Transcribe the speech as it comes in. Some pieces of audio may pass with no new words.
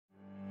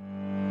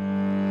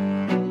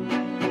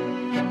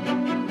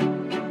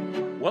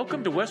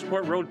Welcome to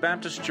Westport Road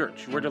Baptist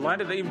Church. We're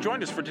delighted that you've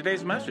joined us for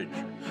today's message.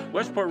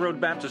 Westport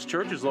Road Baptist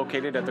Church is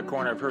located at the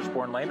corner of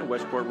Hurstbourne Lane and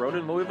Westport Road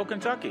in Louisville,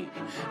 Kentucky.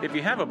 If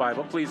you have a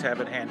Bible, please have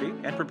it handy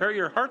and prepare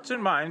your hearts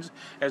and minds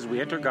as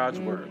we enter God's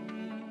Word.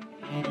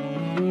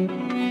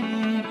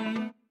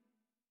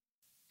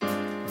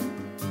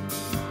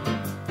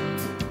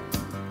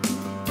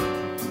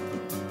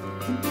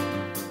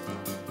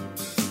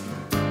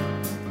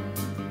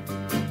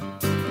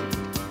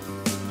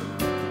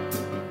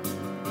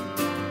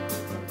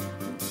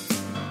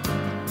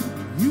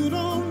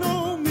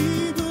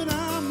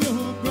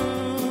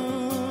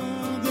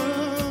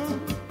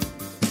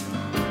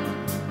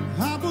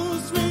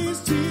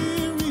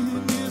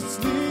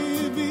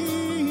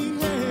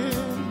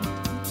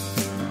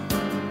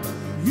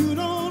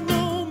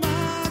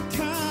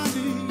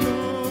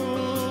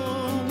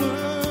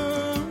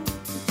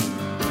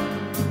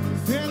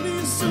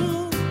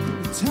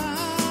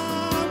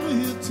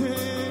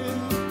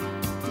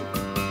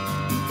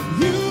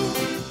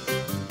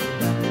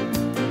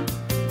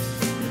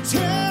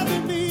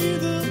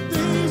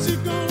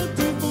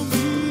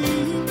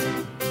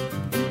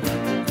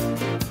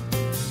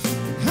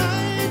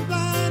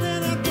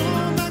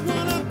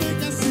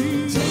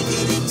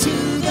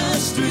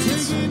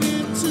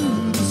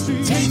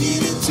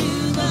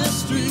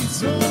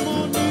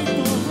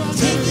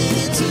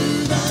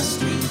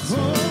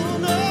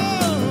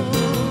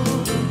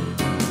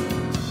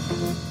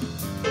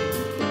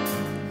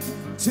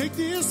 Take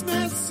this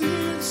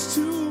message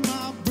to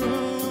my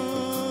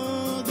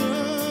brother.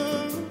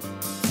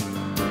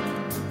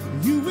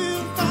 You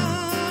will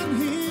find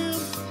him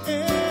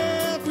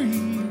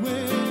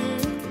everywhere.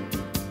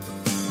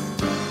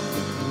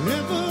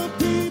 Wherever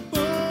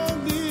people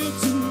live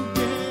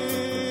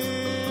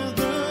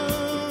together,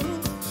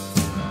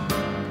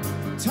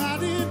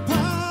 tied in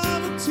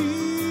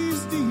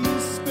poverty's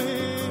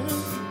despair.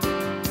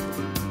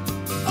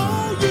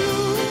 Oh, you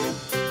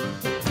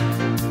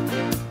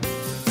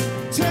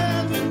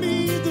telling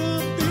me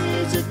the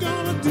things you're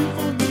gonna do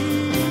for me.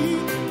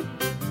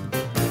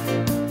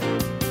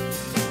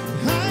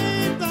 I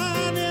ain't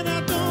blind and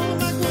I don't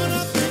like what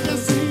I think I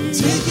see.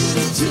 Taking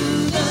it to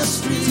the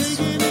streets.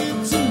 Taking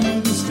it to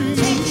the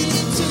streets. Taking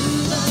it to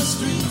the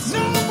streets.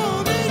 No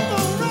more need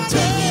for running.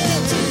 Taking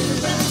it to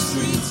the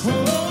streets.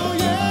 Oh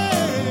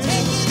yeah.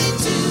 Taking it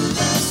to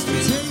the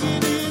streets.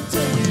 Taking it.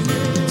 Taking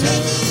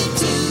it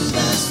to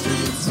the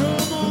streets. No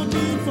more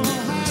need for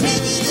hiding.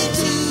 Taking it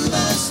to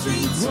the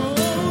streets. Oh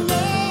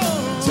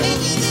Lord.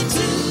 Taking it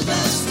to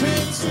the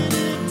streets. Taking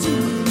it to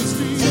the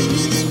streets.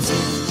 Taking it to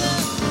the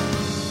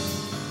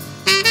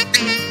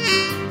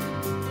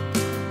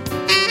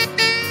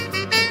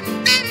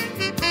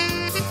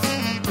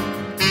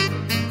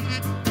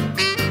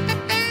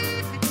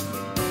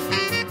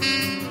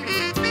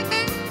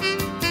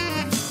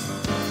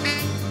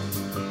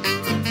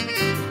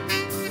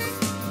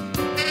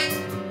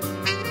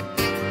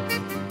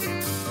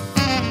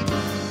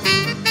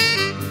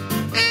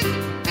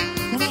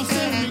Come on,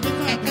 Sammy, get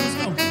clapping. Let's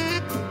go.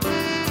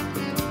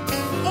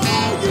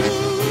 Oh, you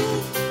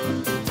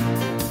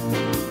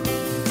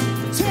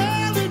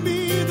telling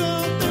me the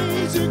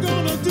things you're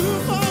gonna do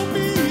for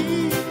me.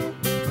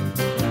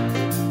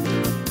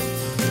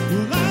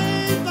 Well, I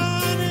ain't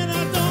blind and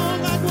I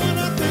don't like what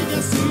I think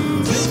I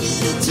see.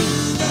 Taking it to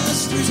the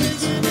streets.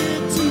 Taking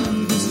it to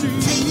the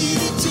streets. Taking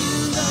it to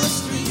the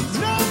streets.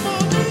 No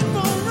more need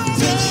for running.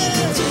 Taking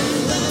it to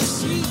the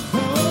streets. Oh,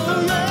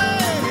 yeah.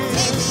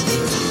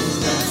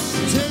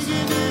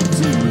 Taking it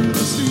to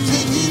the streets.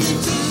 Taking it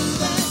to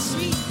the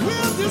streets.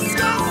 We'll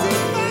discuss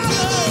it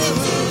further.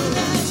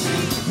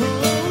 Oh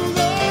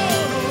Lord.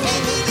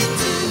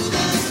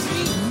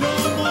 No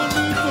more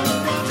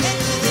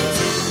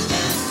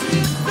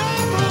need for running. No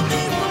more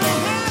need for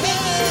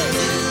hiding.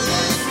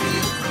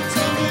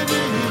 Taking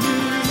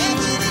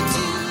it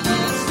to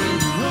the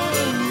streets.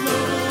 Oh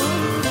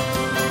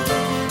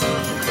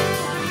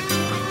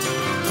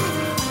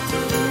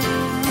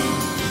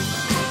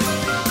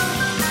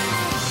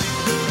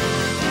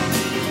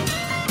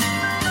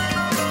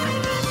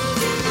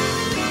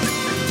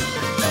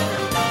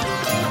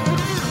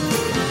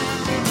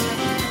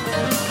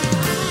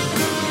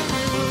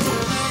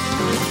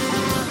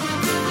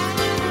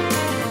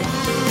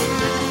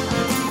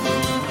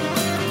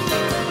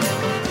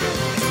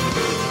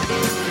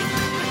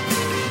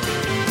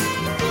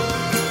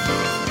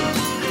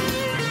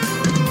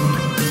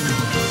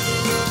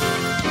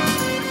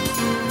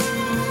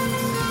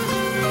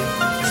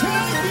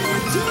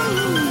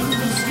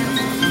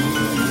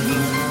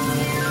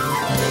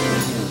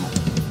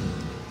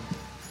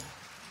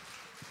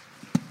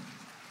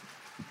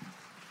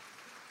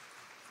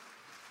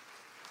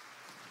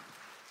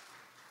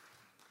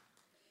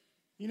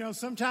You know,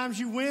 sometimes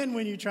you win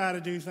when you try to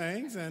do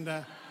things, and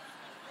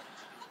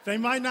they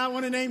might not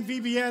want to name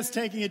VBS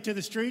Taking It to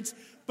the Streets,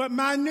 but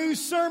my new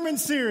sermon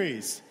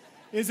series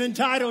is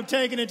entitled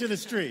Taking It to the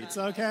Streets,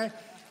 okay?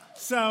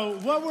 So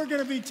what we're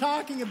going to be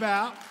talking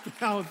about,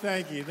 oh,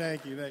 thank you.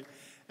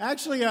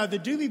 Actually, the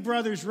Doobie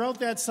Brothers wrote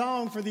that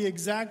song for the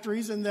exact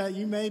reason that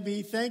you may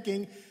be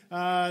thinking,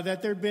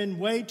 that there'd been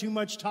way too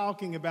much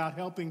talking about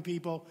helping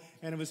people,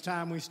 and it was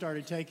time we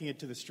started taking it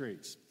to the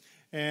streets.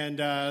 And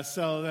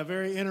so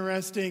very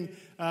interesting.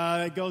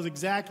 It goes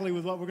exactly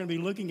with what we're going to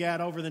be looking at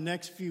over the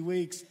next few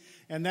weeks,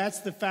 and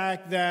that's the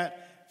fact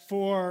that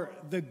for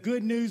the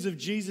good news of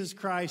Jesus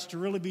Christ to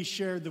really be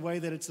shared the way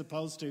that it's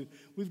supposed to,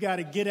 we've got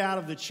to get out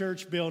of the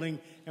church building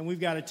and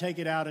we've got to take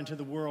it out into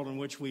the world in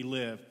which we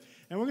live.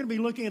 And we're going to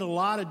be looking at a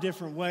lot of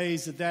different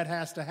ways that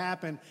has to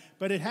happen,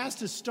 but it has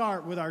to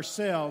start with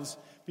ourselves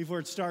before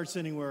it starts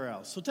anywhere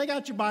else. So take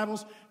out your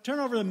Bibles, turn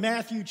over to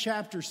Matthew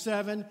chapter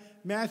 7.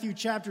 Matthew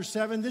chapter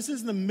 7. This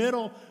is in the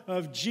middle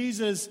of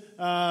Jesus'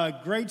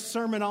 great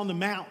Sermon on the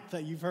Mount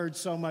that you've heard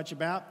so much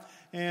about.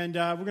 And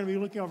we're going to be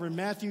looking over in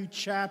Matthew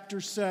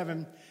chapter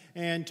 7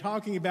 and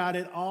talking about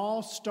it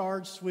all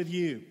starts with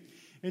you.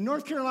 In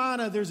North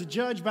Carolina, there's a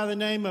judge by the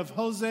name of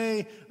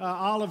Jose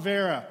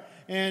Oliveira.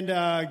 And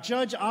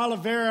Judge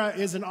Oliveira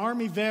is an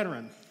Army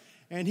veteran.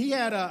 And he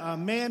had a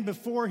man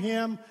before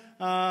him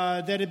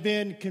that had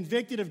been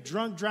convicted of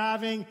drunk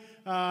driving,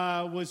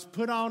 was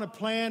put on a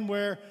plan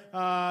where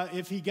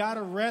if he got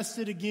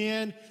arrested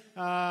again,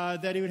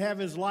 that he would have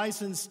his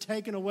license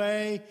taken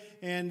away,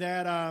 and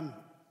that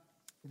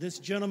this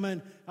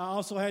gentleman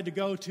also had to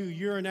go to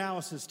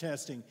urinalysis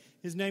testing.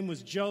 His name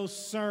was Joe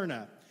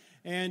Cerna.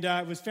 And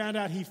it was found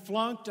out he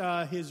flunked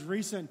his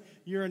recent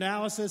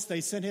urinalysis.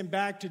 They sent him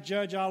back to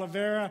Judge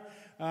Oliveira.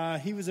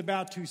 He was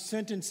about to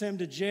sentence him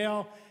to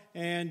jail.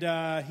 And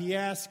he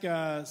asked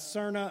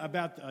Cerna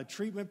about a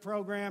treatment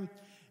program.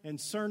 And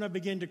Cerna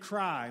began to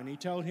cry. And he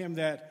told him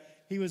that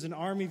he was an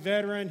Army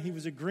veteran. He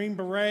was a Green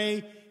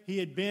Beret. He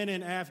had been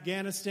in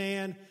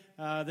Afghanistan,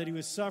 that he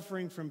was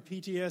suffering from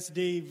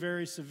PTSD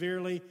very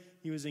severely.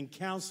 He was in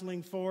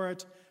counseling for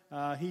it.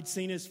 He'd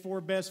seen his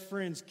 4 best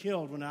friends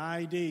killed when an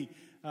IED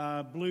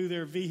blew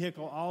their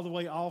vehicle all the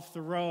way off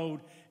the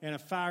road and a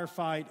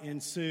firefight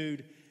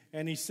ensued.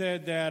 And he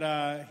said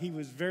that he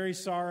was very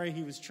sorry.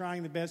 He was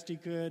trying the best he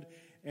could,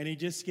 and he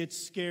just gets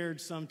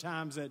scared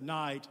sometimes at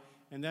night,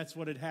 and that's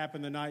what had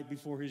happened the night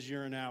before his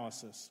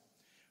urinalysis.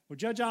 Well,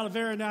 Judge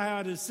Oliveira now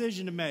had a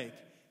decision to make.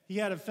 He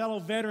had a fellow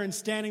veteran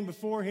standing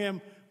before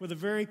him with a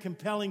very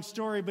compelling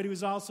story, but he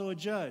was also a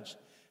judge.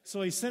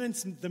 So he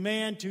sentenced the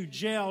man to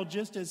jail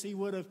just as he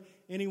would have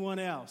anyone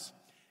else.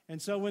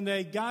 And so when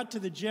they got to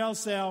the jail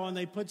cell and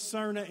they put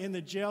Cerna in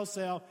the jail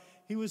cell,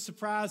 he was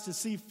surprised to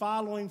see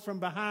following from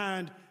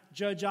behind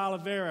Judge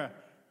Oliveira,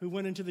 who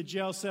went into the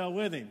jail cell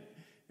with him.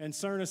 And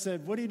Cerna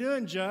said, "What are you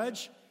doing,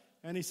 Judge?"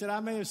 And he said,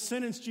 "I may have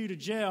sentenced you to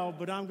jail,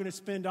 but I'm going to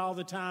spend all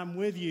the time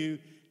with you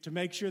to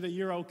make sure that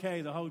you're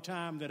okay the whole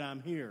time that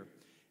I'm here."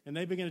 And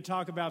they began to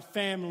talk about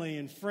family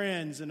and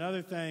friends and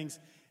other things.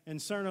 And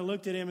Cerna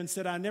looked at him and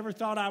said, "I never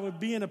thought I would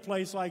be in a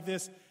place like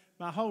this.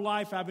 My whole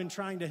life I've been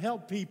trying to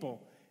help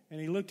people." And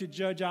he looked at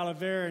Judge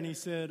Oliveira and he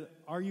said,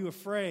 "Are you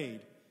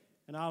afraid?"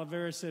 And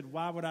Oliveira said,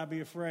 "Why would I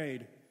be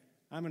afraid?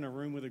 I'm in a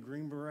room with a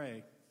Green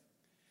Beret."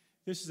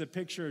 This is a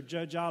picture of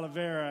Judge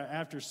Oliveira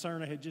after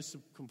Cerna had just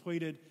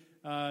completed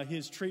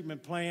his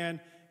treatment plan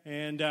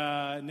and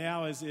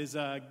now is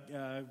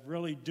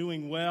really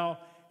doing well.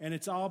 And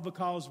it's all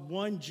because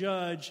one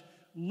judge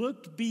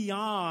looked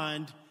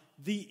beyond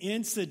the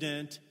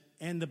incident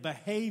and the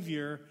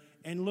behavior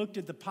and looked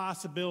at the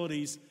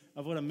possibilities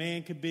of what a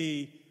man could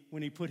be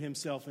when he put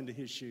himself into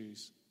his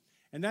shoes.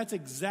 And that's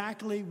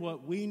exactly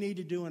what we need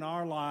to do in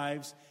our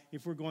lives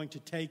if we're going to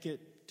take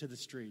it to the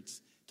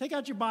streets. Take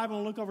out your Bible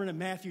and look over into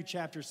Matthew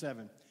chapter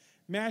 7.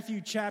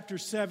 Matthew chapter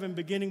 7,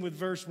 beginning with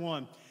verse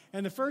 1.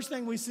 And the first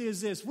thing we see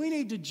is this: we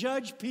need to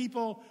judge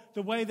people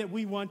the way that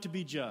we want to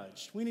be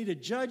judged. We need to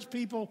judge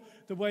people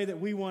the way that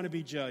we want to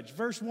be judged.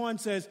 Verse 1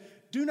 says,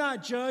 "Do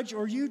not judge,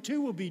 or you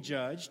too will be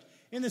judged.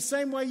 In the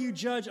same way you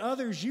judge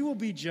others, you will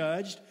be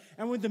judged.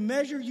 And with the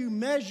measure you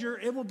measure,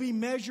 it will be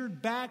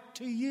measured back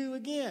to you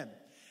again."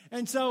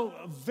 And so,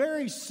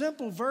 very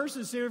simple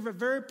verses here, but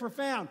very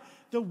profound.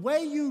 The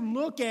way you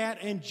look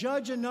at and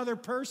judge another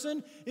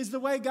person is the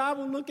way God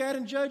will look at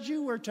and judge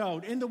you, we're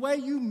told. And the way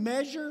you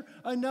measure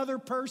another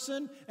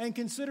person and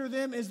consider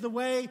them is the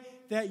way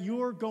that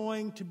you're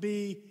going to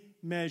be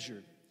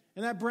measured.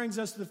 And that brings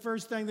us to the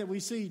first thing that we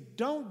see.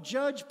 Don't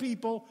judge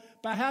people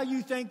by how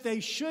you think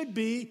they should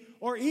be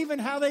or even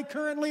how they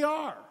currently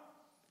are.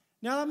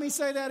 Now, let me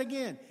say that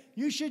again.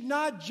 You should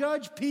not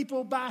judge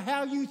people by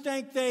how you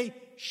think they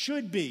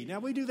should be. Now,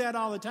 we do that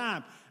all the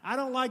time. I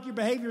don't like your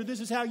behavior. This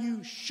is how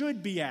you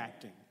should be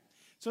acting.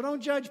 So don't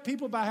judge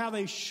people by how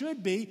they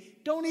should be.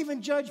 Don't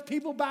even judge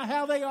people by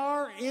how they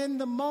are in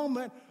the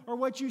moment or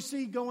what you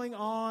see going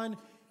on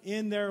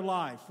in their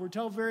life. We're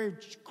told very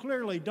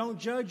clearly, don't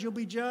judge, you'll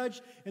be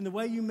judged. And the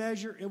way you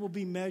measure, it will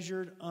be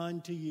measured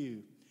unto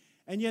you.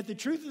 And yet the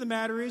truth of the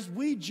matter is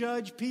we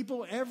judge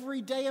people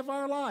every day of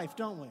our life,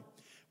 don't we?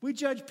 We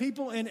judge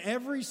people in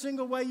every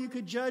single way you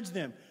could judge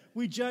them.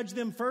 We judge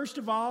them, first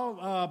of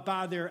all,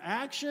 by their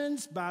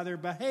actions, by their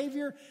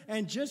behavior,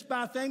 and just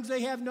by things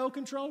they have no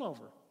control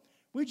over.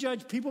 We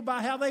judge people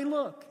by how they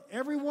look.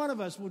 Every one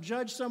of us will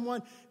judge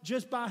someone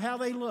just by how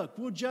they look.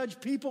 We'll judge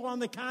people on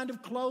the kind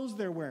of clothes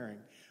they're wearing.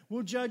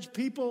 We'll judge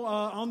people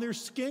on their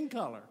skin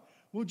color.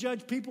 We'll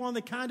judge people on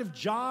the kind of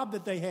job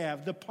that they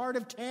have, the part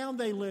of town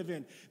they live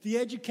in, the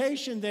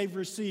education they've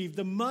received,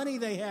 the money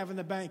they have in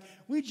the bank.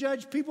 We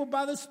judge people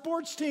by the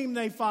sports team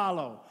they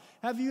follow.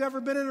 Have you ever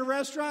been in a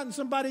restaurant and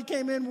somebody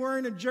came in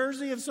wearing a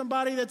jersey of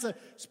somebody that's a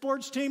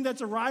sports team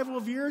that's a rival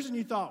of yours, and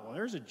you thought, well,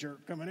 there's a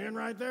jerk coming in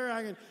right there.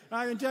 I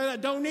can tell you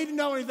that. Don't need to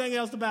know anything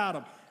else about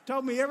him.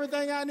 Told me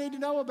everything I need to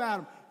know about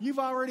him. You've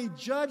already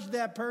judged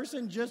that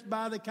person just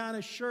by the kind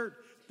of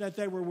shirt that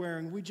they were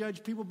wearing. We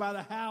judge people by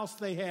the house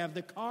they have,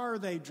 the car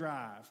they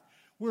drive.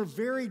 We're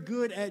very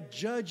good at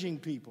judging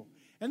people.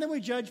 And then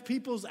we judge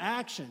people's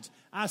actions.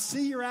 I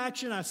see your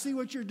action. I see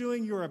what you're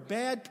doing. You're a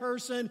bad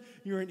person.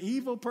 You're an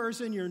evil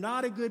person. You're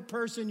not a good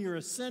person. You're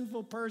a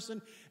sinful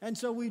person. And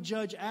so we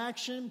judge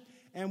action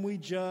and we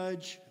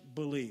judge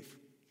belief.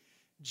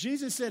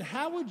 Jesus said,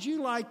 how would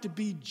you like to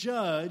be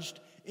judged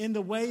in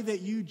the way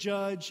that you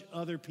judge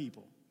other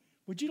people?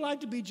 Would you like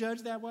to be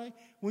judged that way?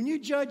 When you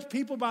judge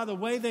people by the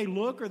way they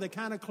look or the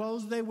kind of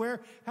clothes they wear,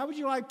 how would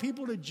you like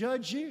people to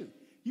judge you?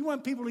 You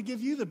want people to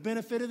give you the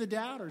benefit of the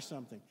doubt or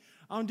something.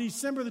 On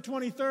December the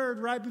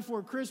 23rd, right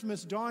before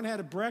Christmas, Dawn had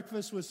a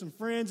breakfast with some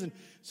friends, and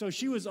so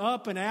she was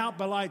up and out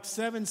by like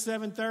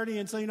 7:30,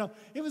 and so,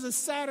 it was a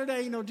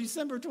Saturday,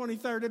 December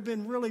 23rd. It had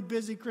been really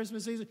busy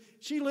Christmas season.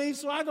 She leaves,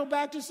 so I go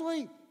back to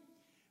sleep.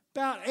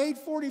 About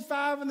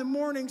 8:45 in the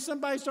morning,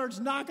 somebody starts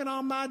knocking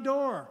on my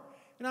door.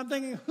 And I'm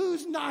thinking,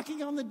 who's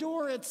knocking on the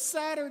door? It's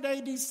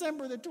Saturday,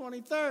 December the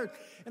 23rd.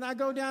 And I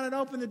go down and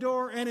open the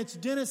door, and it's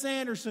Dennis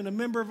Anderson, a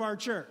member of our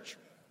church.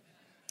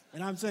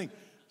 And I'm saying,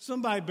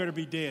 somebody better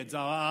be dead, so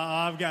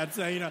I've got to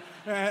say,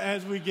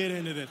 as we get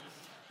into this.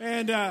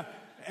 And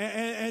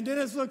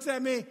Dennis looks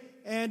at me,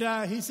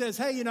 and he says,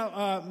 hey,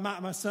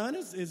 my son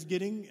is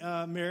getting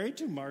married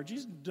to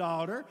Margie's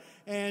daughter.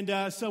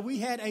 And so we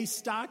had a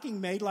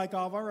stocking made, like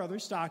all of our other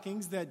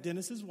stockings that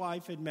Dennis's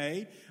wife had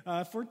made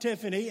for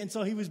Tiffany. And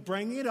so he was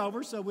bringing it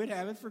over so we'd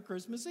have it for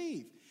Christmas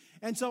Eve.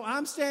 And so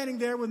I'm standing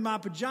there with my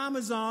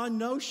pajamas on,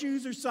 no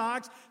shoes or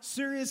socks,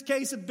 serious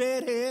case of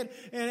bedhead.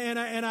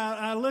 And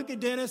I look at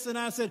Dennis and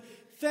I said,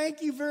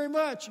 thank you very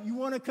much. You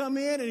want to come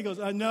in? And he goes,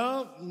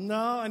 no.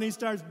 And he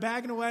starts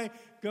backing away,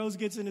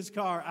 gets in his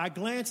car. I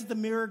glance at the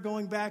mirror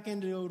going back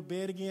into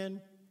bed again.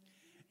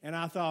 And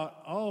I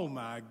thought, oh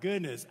my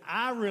goodness,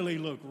 I really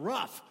look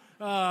rough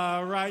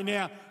right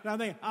now. And I'm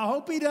thinking, I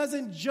hope he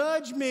doesn't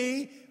judge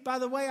me by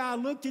the way I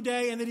look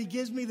today and that he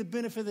gives me the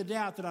benefit of the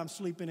doubt that I'm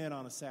sleeping in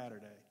on a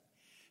Saturday.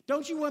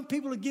 Don't you want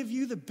people to give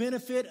you the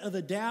benefit of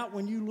the doubt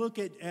when you look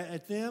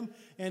at them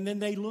and then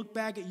they look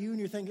back at you and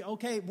you're thinking,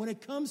 okay, when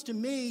it comes to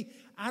me,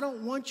 I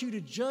don't want you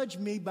to judge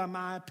me by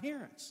my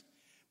appearance.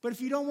 But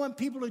if you don't want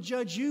people to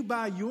judge you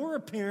by your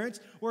appearance,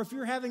 or if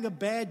you're having a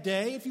bad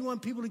day, if you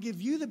want people to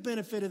give you the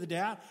benefit of the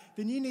doubt,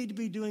 then you need to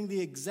be doing the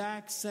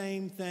exact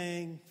same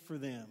thing for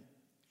them.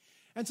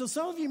 And so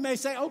some of you may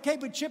say, okay,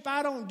 but Chip,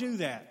 I don't do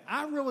that.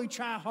 I really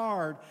try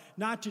hard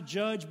not to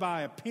judge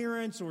by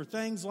appearance or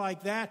things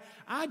like that.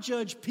 I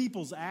judge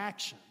people's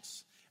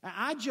actions.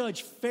 I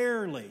judge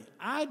fairly.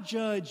 I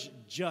judge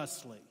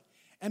justly.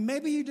 And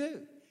maybe you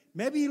do.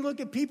 Maybe you look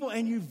at people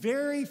and you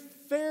very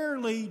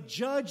fairly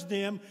judge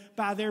them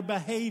by their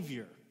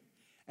behavior.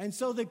 And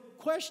so the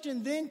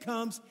question then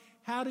comes,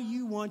 how do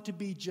you want to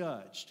be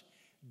judged?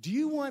 Do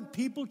you want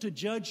people to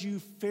judge you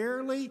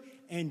fairly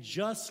and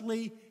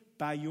justly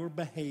by your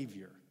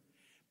behavior?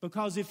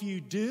 Because if you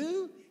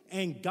do,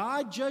 and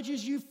God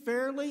judges you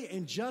fairly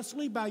and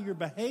justly by your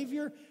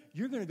behavior,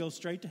 you're going to go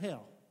straight to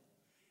hell.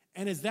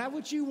 And is that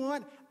what you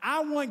want?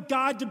 I want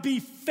God to be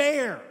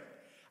fair.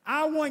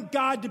 I want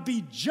God to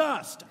be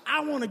just.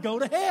 I want to go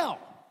to hell.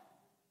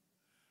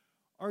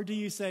 Or do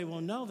you say,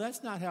 well, no,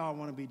 that's not how I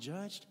want to be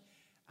judged.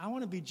 I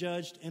want to be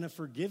judged in a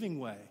forgiving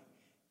way,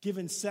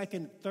 given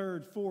second,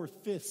 third, fourth,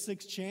 fifth,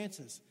 sixth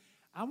chances.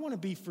 I want to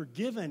be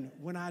forgiven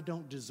when I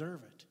don't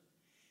deserve it.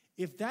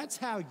 If that's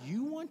how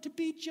you want to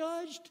be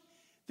judged,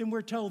 then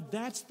we're told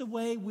that's the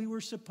way we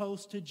were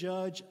supposed to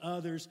judge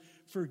others,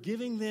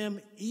 forgiving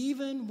them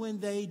even when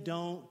they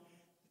don't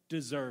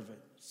deserve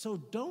it. So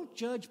don't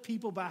judge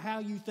people by how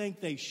you think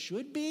they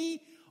should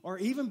be or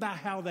even by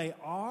how they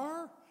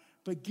are,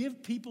 but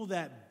give people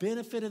that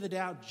benefit of the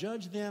doubt.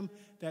 Judge them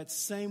that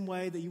same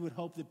way that you would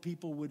hope that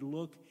people would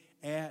look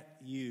at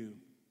you.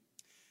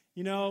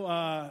 You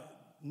know,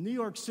 New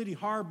York City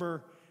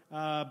Harbor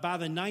by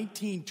the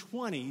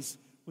 1920s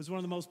was one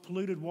of the most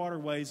polluted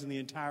waterways in the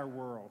entire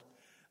world.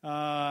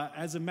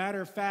 As a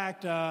matter of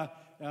fact,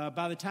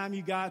 by the time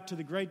you got to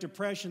the Great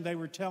Depression, they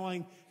were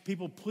telling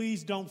people,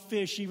 please don't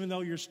fish even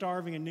though you're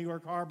starving in New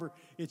York Harbor.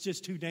 It's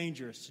just too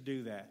dangerous to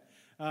do that.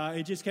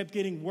 It just kept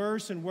getting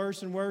worse and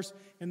worse and worse.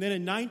 And then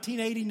in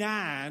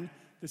 1989,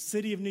 the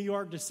city of New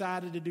York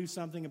decided to do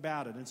something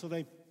about it. And so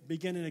they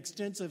began an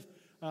extensive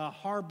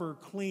harbor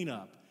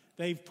cleanup.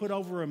 They've put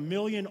over 1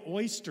 million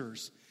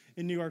oysters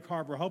in New York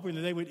Harbor, hoping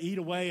that they would eat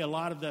away a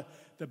lot of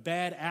the the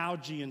bad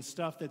algae and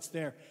stuff that's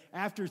there.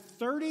 After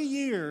 30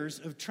 years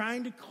of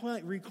trying to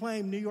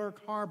reclaim New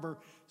York Harbor,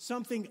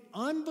 something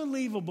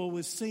unbelievable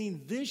was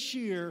seen this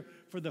year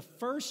for the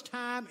first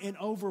time in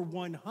over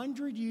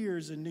 100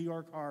 years in New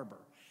York Harbor.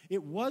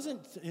 It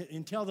wasn't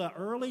until the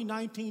early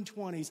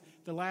 1920s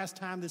the last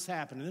time this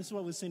happened, and this is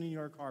what was seen in New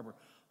York Harbor.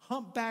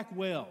 Humpback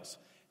whales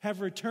have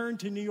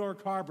returned to New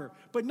York Harbor,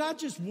 but not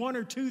just one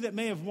or two that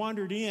may have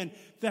wandered in.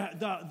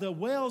 The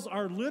whales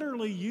are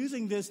literally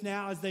using this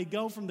now as they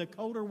go from the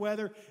colder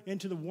weather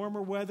into the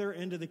warmer weather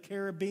into the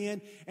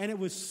Caribbean, and it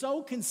was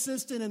so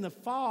consistent in the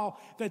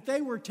fall that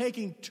they were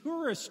taking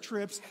tourist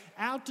trips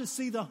out to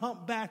see the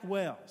humpback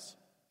whales.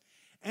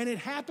 And it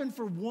happened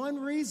for one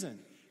reason,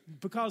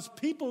 because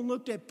people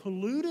looked at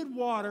polluted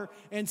water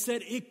and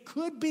said it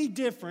could be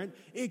different,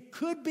 it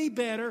could be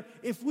better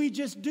if we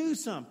just do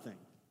something.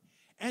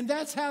 And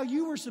that's how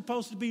you were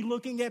supposed to be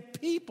looking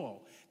at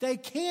people. They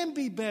can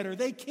be better.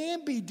 They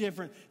can be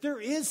different. There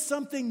is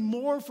something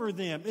more for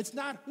them. It's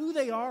not who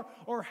they are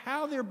or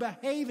how they're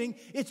behaving.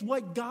 It's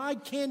what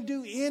God can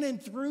do in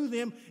and through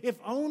them if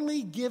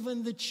only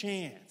given the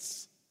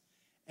chance.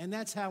 And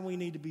that's how we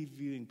need to be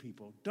viewing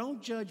people.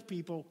 Don't judge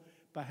people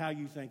by how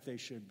you think they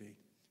should be.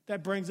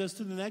 That brings us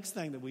to the next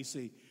thing that we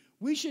see.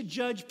 We should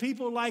judge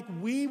people like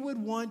we would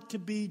want to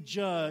be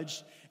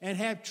judged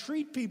and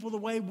treat people the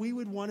way we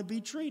would want to be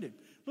treated.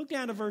 Look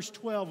down to verse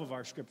 12 of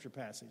our scripture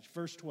passage.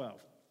 Verse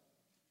 12.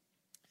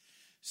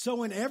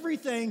 So in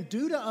everything,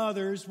 do to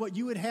others what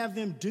you would have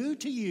them do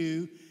to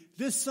you.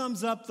 This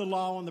sums up the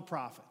law and the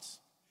prophets.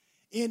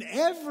 In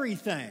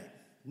everything,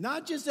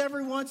 not just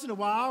every once in a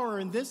while or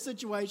in this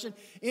situation,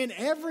 in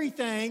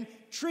everything,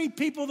 treat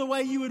people the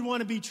way you would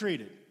want to be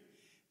treated.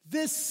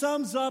 This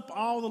sums up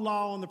all the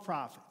law and the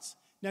prophets.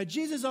 Now,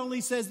 Jesus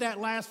only says that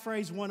last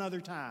phrase one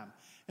other time.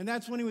 And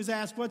that's when he was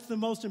asked, what's the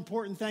most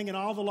important thing in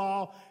all the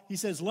law? He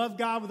says, love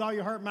God with all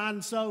your heart, mind,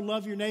 and soul.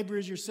 Love your neighbor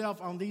as yourself.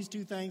 On these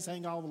two things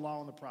hang all the law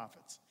and the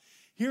prophets.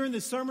 Here in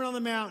the Sermon on the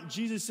Mount,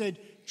 Jesus said,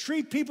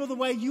 treat people the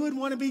way you would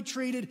want to be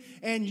treated,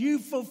 and you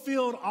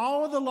fulfilled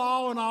all of the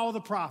law and all of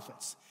the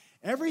prophets.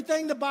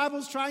 Everything the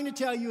Bible's trying to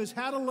tell you is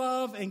how to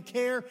love and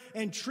care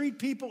and treat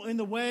people in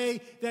the way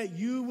that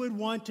you would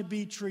want to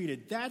be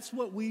treated. That's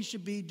what we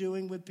should be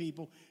doing with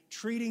people,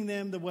 treating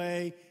them the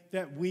way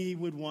that we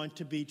would want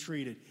to be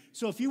treated.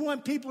 So if you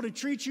want people to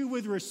treat you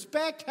with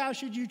respect, how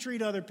should you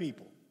treat other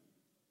people?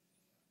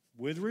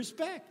 With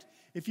respect.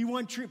 If you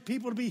want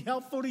people to be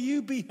helpful to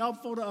you, be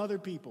helpful to other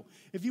people.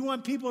 If you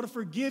want people to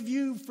forgive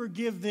you,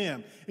 forgive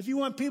them. If you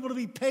want people to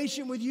be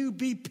patient with you,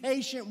 be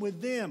patient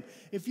with them.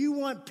 If you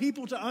want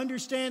people to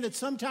understand that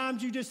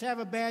sometimes you just have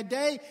a bad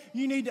day,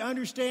 you need to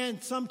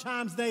understand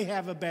sometimes they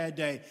have a bad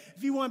day.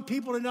 If you want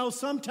people to know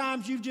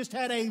sometimes you've just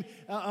had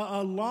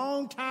a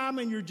long time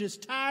and you're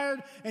just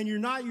tired and you're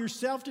not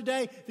yourself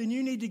today, then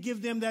you need to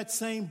give them that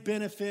same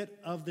benefit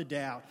of the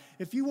doubt.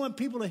 If you want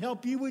people to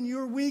help you when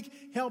you're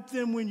weak, help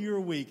them when you're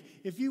weak.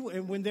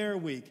 When they're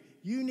weak,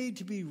 you need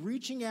to be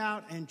reaching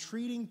out and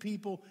treating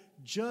people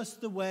just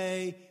the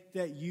way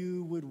that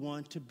you would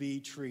want to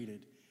be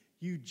treated.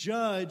 You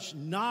judge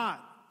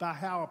not by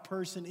how a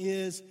person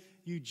is,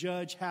 you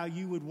judge how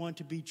you would want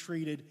to be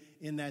treated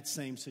in that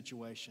same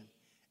situation.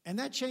 And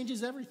that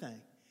changes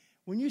everything.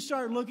 When you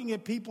start looking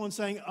at people and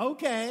saying,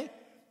 okay,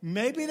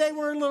 maybe they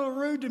were a little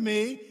rude to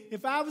me.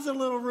 If I was a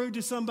little rude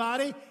to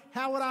somebody,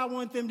 how would I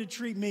want them to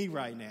treat me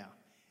right now?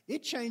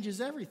 It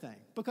changes everything,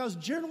 because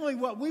generally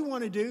what we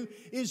want to do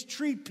is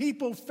treat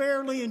people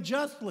fairly and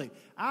justly.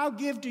 I'll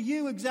give to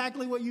you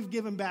exactly what you've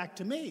given back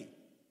to me.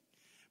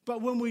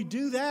 But when we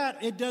do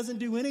that, it doesn't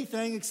do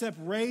anything except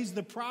raise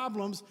the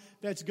problems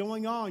that's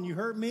going on. You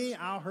hurt me,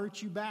 I'll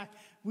hurt you back.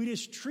 We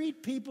just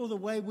treat people the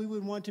way we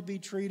would want to be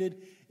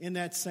treated in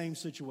that same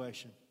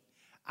situation.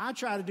 I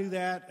try to do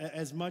that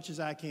as much as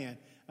I can.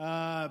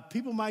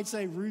 People might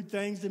say rude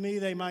things to me.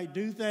 They might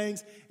do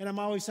things. And I'm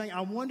always saying,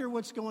 I wonder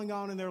what's going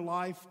on in their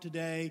life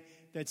today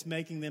that's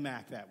making them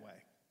act that way.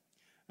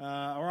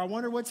 Or I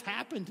wonder what's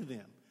happened to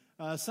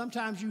them.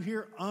 Sometimes you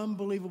hear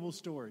unbelievable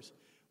stories.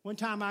 One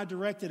time I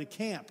directed a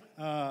camp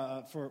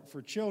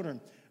for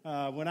children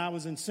when I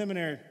was in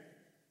seminary.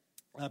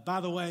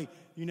 By the way,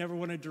 you never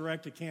want to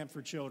direct a camp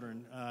for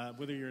children,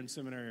 whether you're in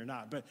seminary or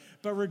not.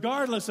 But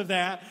regardless of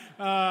that,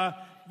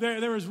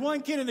 there was one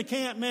kid in the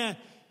camp, man.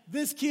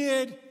 This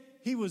kid,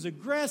 he was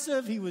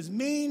aggressive. He was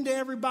mean to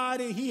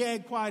everybody. He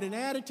had quite an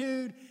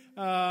attitude.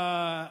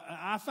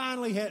 I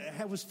finally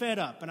was fed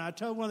up, and I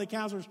told one of the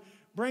counselors,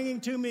 bring him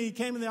to me. He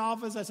came in the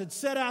office. I said,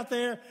 sit out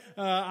there.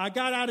 I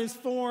got out his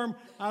form.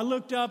 I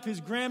looked up.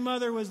 His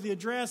grandmother was the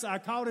address. I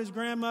called his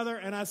grandmother,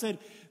 and I said,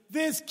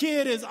 this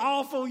kid is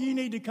awful. You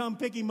need to come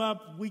pick him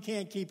up. We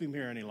can't keep him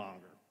here any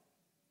longer.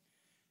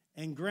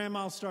 And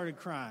Grandma started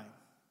crying.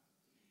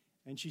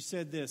 And she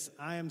said this,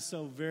 I am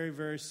so very,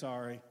 very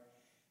sorry.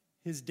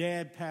 His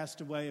dad passed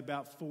away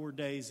about 4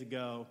 days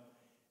ago,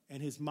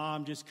 and his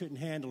mom just couldn't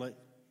handle it,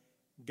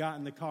 got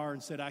in the car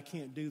and said, I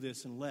can't do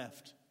this, and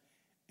left.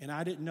 And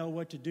I didn't know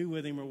what to do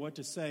with him or what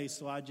to say,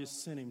 so I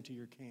just sent him to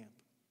your camp.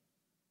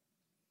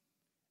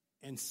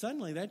 And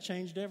suddenly that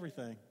changed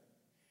everything.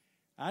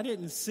 I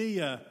didn't see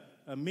a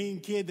mean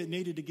kid that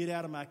needed to get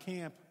out of my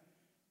camp.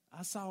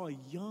 I saw a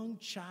young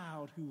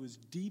child who was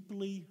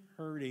deeply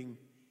hurting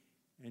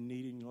and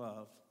needing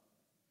love.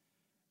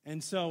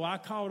 And so I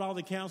called all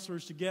the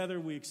counselors together.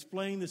 We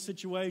explained the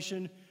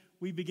situation.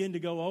 We began to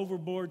go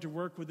overboard to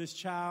work with this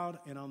child.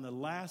 And on the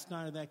last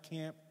night of that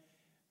camp,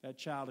 that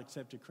child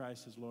accepted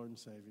Christ as Lord and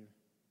Savior.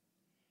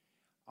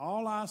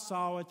 All I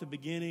saw at the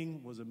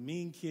beginning was a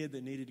mean kid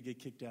that needed to get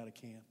kicked out of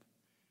camp.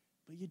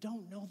 But you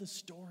don't know the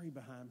story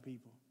behind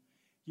people.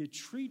 You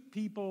treat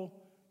people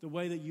the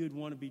way that you'd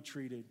want to be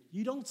treated.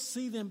 You don't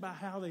see them by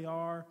how they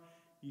are.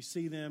 You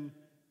see them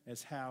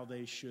as how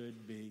they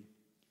should be.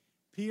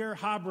 Pierre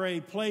Habre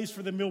plays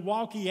for the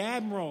Milwaukee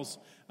Admirals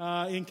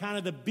in kind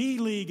of the B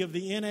league of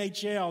the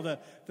NHL,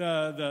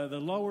 the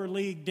lower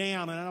league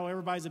down. And I know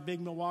everybody's a big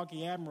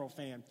Milwaukee Admiral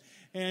fan.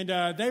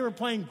 And they were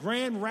playing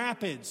Grand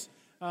Rapids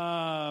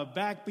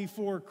back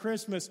before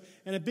Christmas,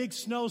 and a big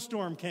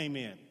snowstorm came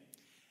in.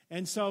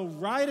 And so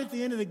right at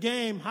the end of the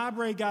game,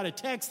 Habre got a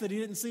text that he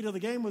didn't see till the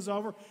game was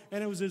over,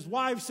 and it was his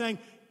wife saying,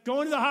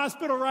 "Going to the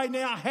hospital right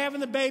now, having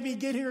the baby,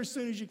 get here as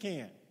soon as you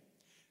can."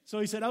 So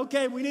he said,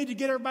 "Okay, we need to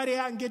get everybody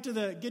out and get to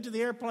the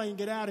airplane and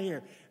get out of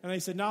here." And they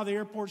said, "No, the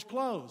airport's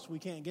closed. We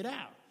can't get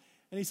out."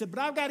 And he said,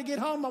 "But I've got to get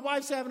home. My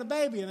wife's having a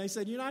baby." And they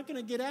said, "You're not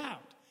going to get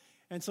out."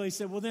 And so he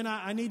said, "Well, then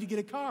I need to get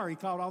a car." He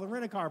called all the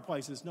rent-a-car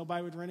places.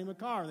 Nobody would rent him a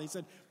car. They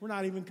said, "We're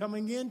not even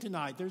coming in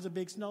tonight. There's a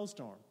big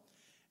snowstorm."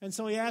 And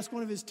so he asked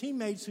one of his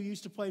teammates who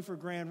used to play for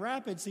Grand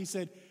Rapids, he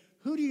said,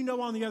 "Who do you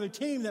know on the other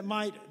team that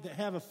might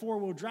have a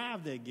four-wheel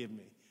drive they'd give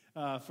me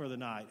for the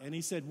night?" And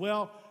he said,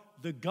 "Well,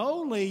 the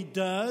goalie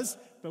does,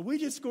 but we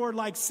just scored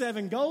like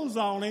 7 goals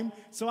on him,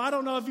 so I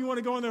don't know if you want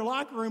to go in their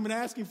locker room and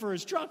ask him for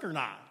his truck or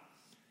not."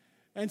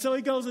 And so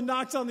he goes and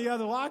knocks on the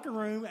other locker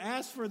room,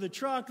 asks for the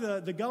truck.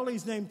 The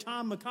goalie's named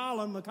Tom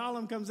McCollum.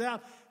 McCollum comes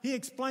out. He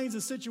explains the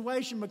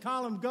situation.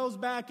 McCollum goes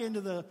back into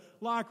the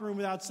locker room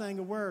without saying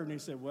a word. And he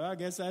said, "Well, I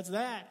guess that's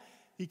that."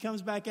 He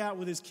comes back out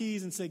with his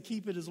keys and said,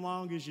 "Keep it as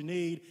long as you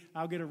need.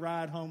 I'll get a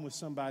ride home with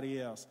somebody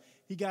else."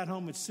 He got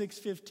home at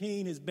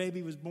 6:15. His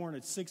baby was born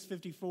at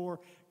 6:54.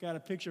 Got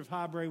a picture of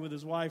Habre with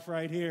his wife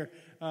right here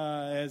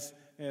as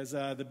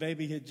the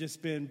baby had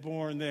just been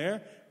born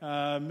there.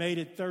 Made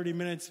it 30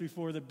 minutes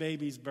before the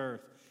baby's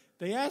birth.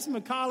 They asked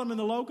McCollum in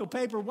the local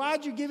paper,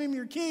 "Why'd you give him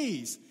your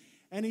keys?"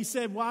 And he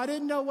said, "Well, I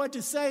didn't know what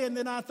to say, and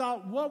then I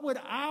thought, what would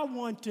I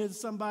want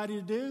somebody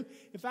to do?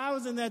 If I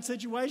was in that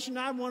situation,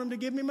 I'd want him to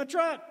give me my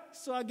truck,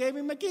 so I gave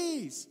him my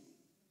keys."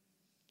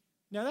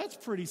 Now, that's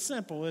pretty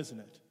simple, isn't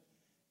it?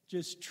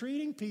 Just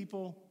treating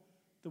people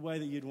the way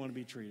that you'd want to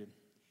be treated.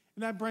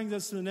 And that brings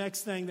us to the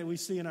next thing that we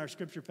see in our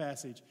scripture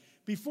passage.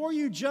 Before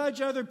you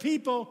judge other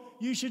people,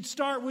 you should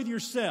start with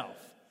yourself.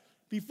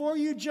 Before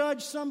you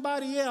judge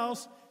somebody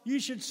else,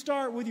 you should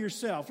start with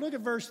yourself. Look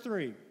at verse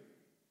 3.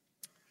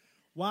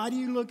 "Why do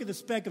you look at the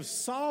speck of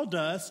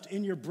sawdust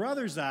in your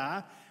brother's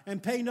eye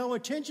and pay no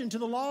attention to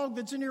the log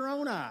that's in your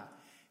own eye?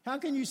 How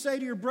can you say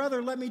to your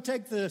brother, 'Let me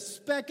take the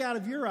speck out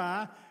of your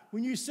eye,'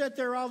 when you sit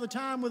there all the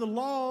time with a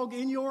log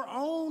in your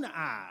own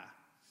eye?"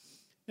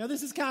 Now,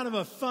 this is kind of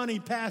a funny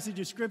passage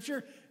of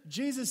Scripture.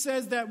 Jesus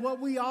says that what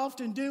we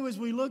often do is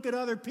we look at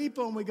other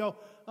people and we go,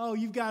 "Oh,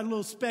 you've got a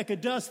little speck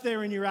of dust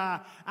there in your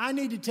eye. I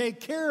need to take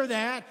care of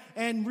that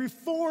and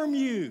reform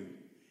you."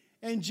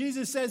 And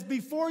Jesus says,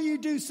 before you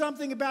do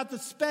something about the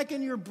speck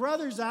in your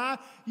brother's eye,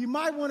 you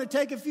might want to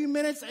take a few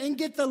minutes and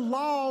get the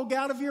log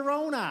out of your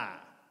own eye.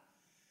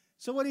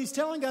 So what he's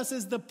telling us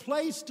is the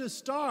place to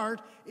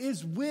start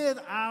is with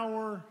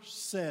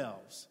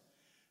ourselves.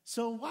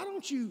 So why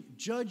don't you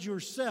judge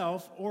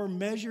yourself or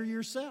measure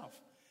yourself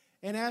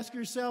and ask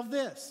yourself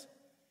this: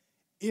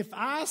 if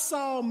I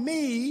saw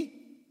me,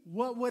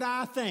 what would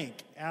I think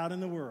out in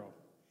the world?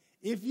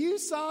 If you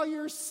saw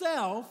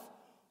yourself,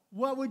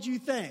 what would you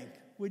think?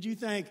 Would you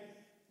think,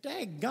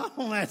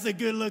 "Daggone, that's a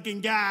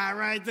good-looking guy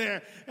right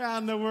there out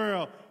in the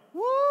world.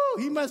 Woo,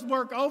 he must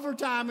work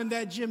overtime in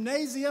that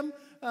gymnasium.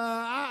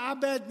 I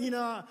bet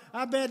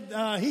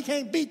he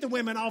can't beat the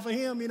women off of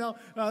him,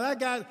 that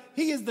guy,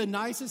 he is the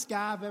nicest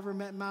guy I've ever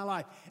met in my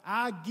life.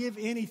 I'd give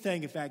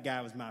anything if that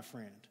guy was my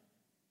friend."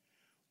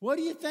 What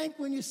do you think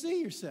when you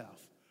see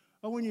yourself?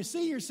 Or when you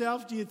see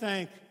yourself, do you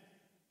think,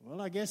 "Well,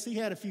 I guess he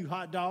had a few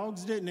hot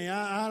dogs, didn't he?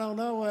 I don't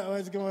know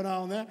what's going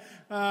on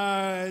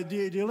there." Do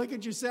you look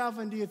at yourself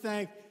and do you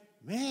think,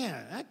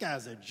 "Man, that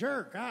guy's a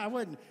jerk. I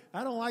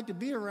don't like to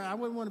be around. I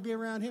wouldn't want to be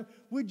around him."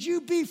 Would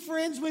you be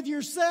friends with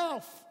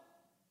yourself?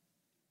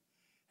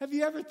 Have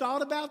you ever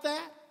thought about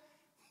that?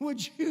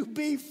 Would you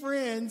be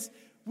friends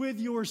with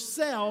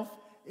yourself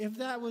if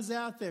that was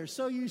out there?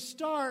 So you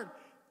start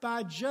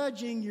by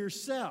judging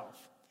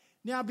yourself.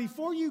 Now,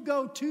 before you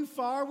go too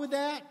far with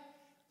that,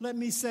 let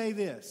me say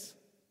this.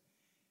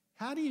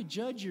 How do you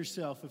judge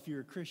yourself if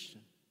you're a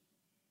Christian?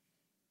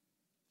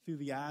 Through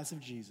the eyes of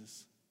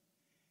Jesus.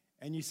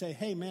 And you say,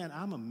 "Hey, man,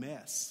 I'm a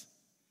mess.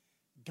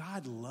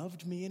 God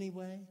loved me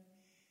anyway.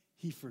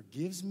 He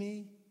forgives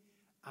me.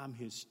 I'm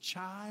his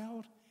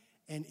child.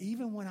 And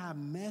even when I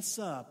mess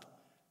up,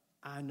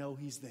 I know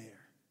he's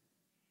there."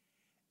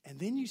 And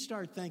then you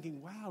start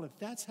thinking, wow, if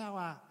that's how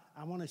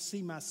I want to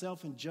see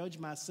myself and judge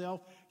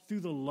myself through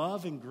the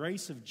love and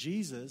grace of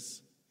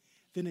Jesus,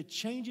 then it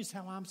changes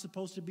how I'm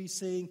supposed to be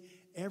seeing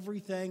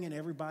everything and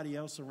everybody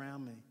else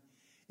around me.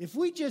 If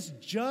we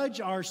just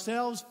judge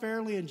ourselves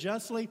fairly and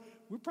justly,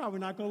 we're probably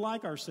not going to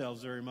like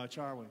ourselves very much,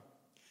 are we?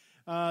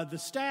 The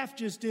staff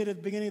just did, at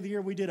the beginning of the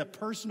year, we did a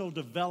personal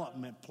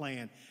development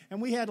plan.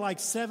 And we had like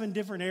 7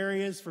 different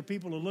areas for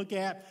people to look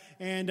at.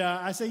 And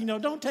I said,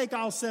 don't take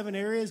all 7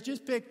 areas.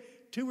 Just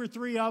pick 2 or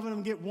 3 of them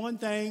and get one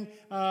thing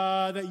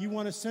that you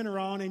want to center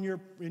on in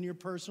your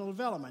personal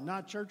development.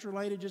 Not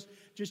church-related,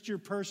 just your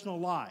personal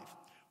life.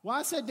 Well,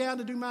 I sat down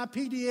to do my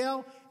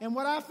PDL, and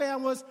what I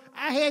found was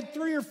I had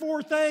 3 or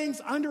 4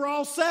 things under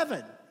all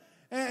 7.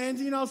 And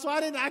so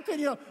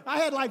I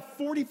had like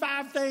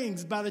 45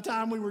 things by the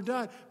time we were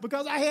done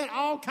because I had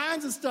all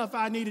kinds of stuff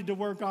I needed to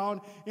work on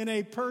in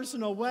a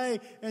personal way.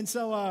 And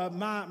so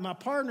my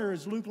partner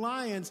is Luke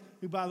Lyons,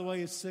 who, by the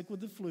way, is sick with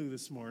the flu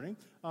this morning.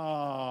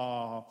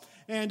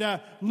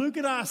 And Luke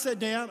and I sat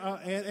down,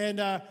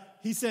 and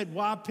he said,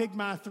 well, I picked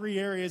my 3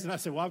 areas. And I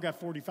said, well, I've got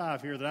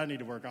 45 here that I need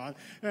to work on.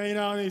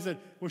 And he said,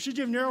 well, should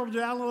you have narrowed it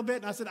down a little bit?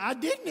 And I said, I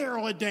did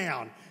narrow it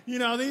down. These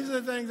are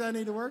the things I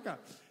need to work on.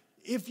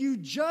 If you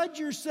judge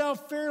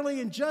yourself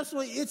fairly and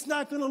justly, it's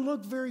not going to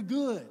look very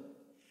good.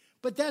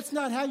 But that's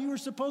not how you were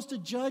supposed to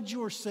judge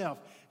yourself.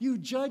 You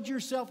judge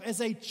yourself as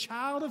a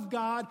child of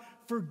God,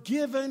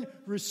 forgiven,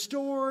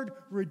 restored,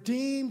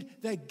 redeemed,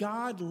 that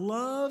God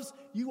loves.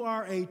 You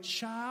are a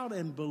child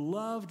and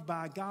beloved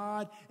by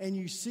God, and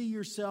you see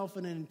yourself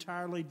in an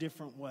entirely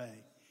different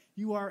way.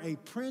 You are a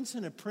prince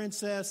and a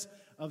princess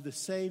of the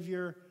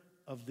Savior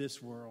of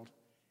this world,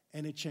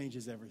 and it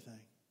changes everything.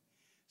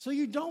 So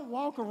you don't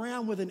walk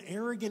around with an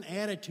arrogant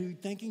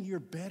attitude thinking you're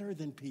better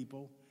than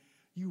people.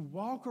 You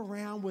walk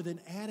around with an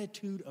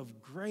attitude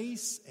of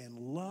grace and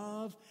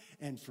love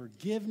and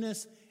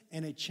forgiveness,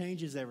 and it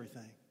changes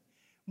everything.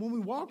 When we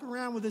walk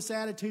around with this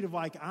attitude of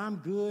like, I'm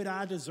good,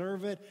 I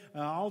deserve it,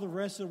 all the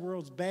rest of the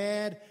world's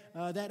bad,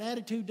 that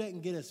attitude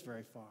doesn't get us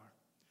very far.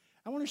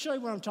 I want to show you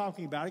what I'm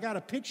talking about. I got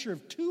a picture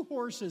of 2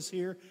 horses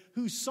here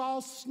who saw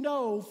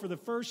snow for the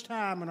first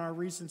time in our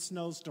recent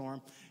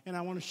snowstorm, and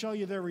I want to show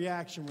you their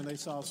reaction when they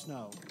saw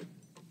snow.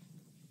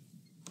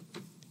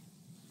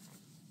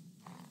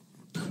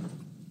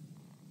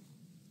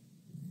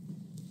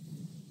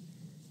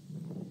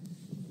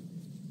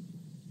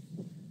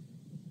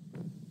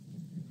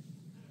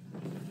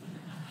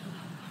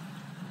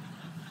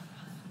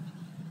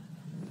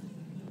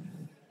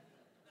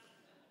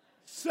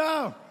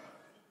 So,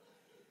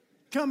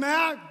 come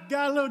out,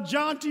 got a little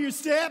jaunt to your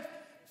step,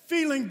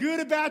 feeling good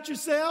about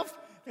yourself,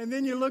 and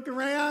then you look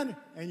around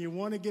and you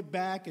want to get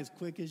back as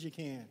quick as you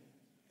can.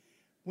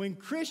 When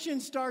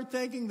Christians start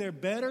thinking they're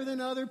better than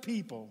other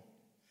people,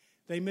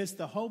 they miss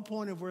the whole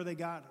point of where they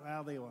got,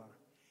 how they are.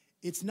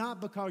 It's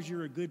not because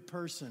you're a good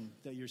person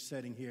that you're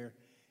sitting here.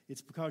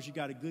 It's because you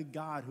got a good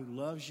God who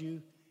loves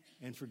you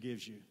and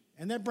forgives you.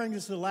 And that brings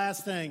us to the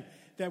last thing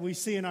that we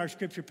see in our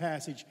scripture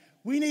passage.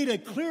 We need a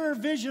clearer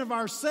vision of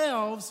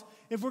ourselves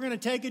if we're going to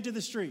take it to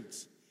the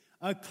streets.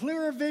 A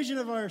clearer vision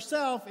of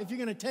ourselves if you're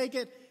going to take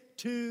it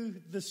to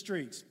the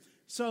streets.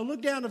 So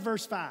look down to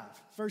verse 5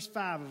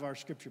 of our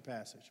scripture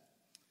passage.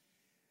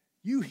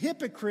 You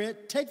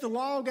hypocrite, take the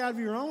log out of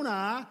your own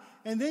eye,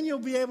 and then you'll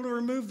be able to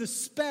remove the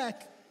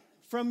speck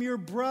from your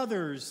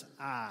brother's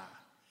eye.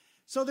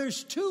 So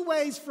there's 2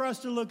 ways for us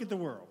to look at the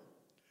world.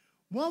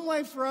 One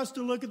way for us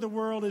to look at the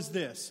world is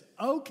this.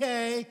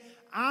 Okay,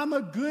 I'm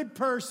a good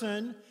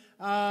person.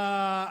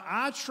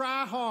 I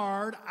try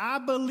hard. I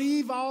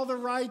believe all the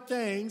right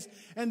things.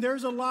 And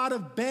there's a lot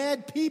of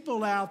bad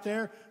people out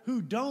there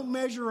who don't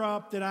measure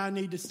up that I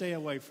need to stay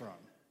away from.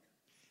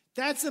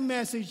 That's a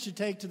message to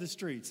take to the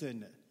streets,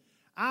 isn't it?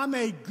 I'm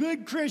a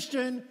good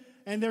Christian,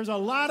 and there's a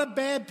lot of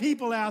bad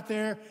people out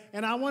there,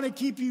 and I want to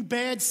keep you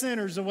bad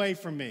sinners away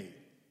from me.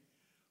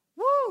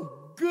 Woo!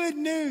 Good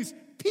news.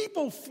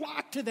 People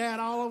flock to that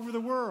all over the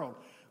world.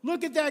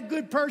 Look at that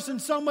good person,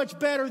 so much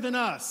better than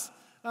us.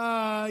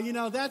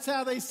 That's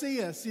how they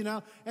see us,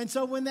 And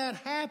so when that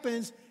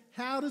happens,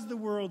 how does the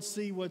world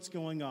see what's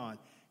going on?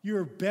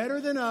 You're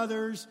better than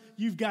others.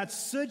 You've got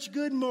such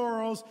good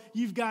morals.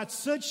 You've got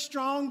such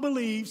strong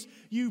beliefs.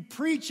 You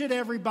preach at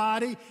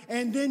everybody,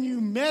 and then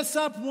you mess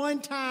up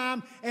one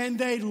time, and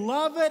they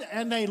love it,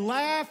 and they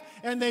laugh,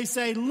 and they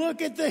say,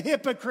 look at the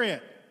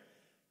hypocrite.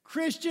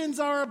 Christians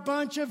are a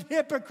bunch of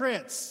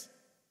hypocrites.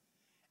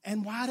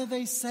 And why do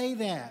they say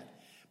that?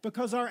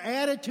 Because our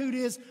attitude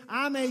is,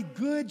 I'm a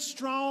good,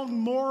 strong,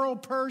 moral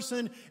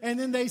person, and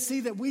then they see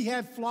that we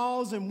have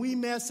flaws and we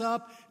mess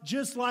up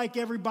just like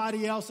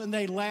everybody else, and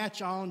they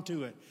latch on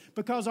to it.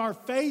 Because our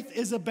faith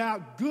is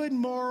about good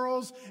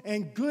morals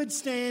and good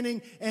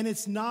standing, and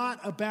it's not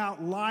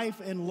about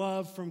life and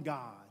love from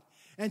God.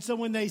 And so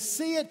when they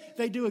see it,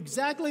 they do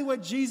exactly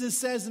what Jesus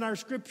says in our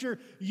scripture.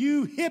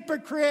 You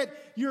hypocrite,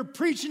 you're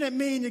preaching at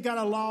me and you got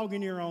a log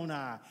in your own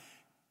eye.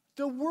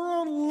 The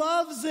world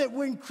loves it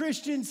when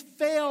Christians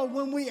fail,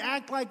 when we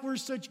act like we're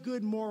such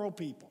good moral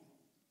people.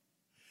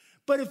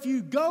 But if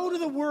you go to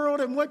the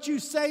world and what you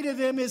say to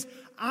them is,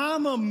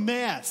 I'm a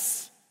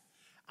mess.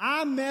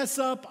 I mess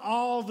up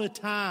all the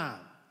time.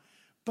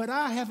 But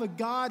I have a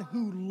God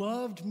who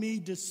loved me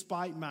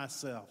despite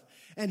myself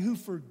and who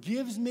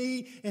forgives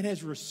me and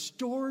has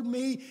restored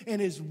me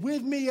and is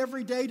with me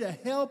every day to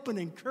help and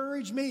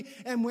encourage me.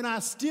 And when I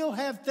still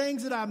have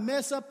things that I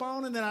mess up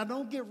on and that I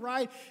don't get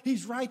right,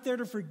 He's right there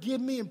to forgive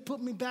me and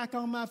put me back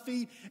on my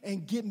feet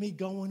and get me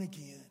going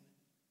again.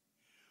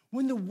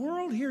 When the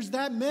world hears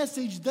that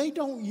message, they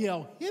don't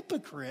yell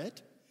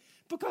hypocrite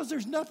because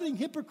there's nothing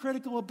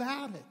hypocritical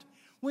about it.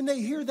 When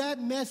they hear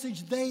that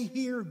message, they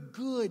hear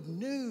good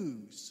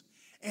news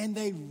and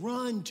they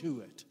run to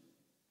it.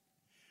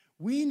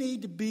 We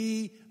need to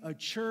be a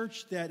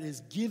church that is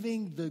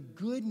giving the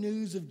good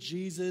news of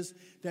Jesus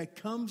that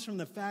comes from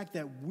the fact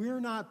that we're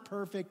not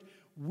perfect,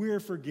 we're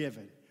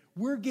forgiven.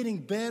 We're getting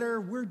better,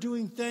 we're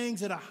doing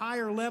things at a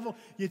higher level.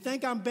 You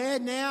think I'm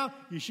bad now?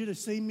 You should have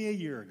seen me a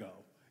year ago.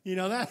 You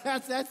know,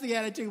 that's the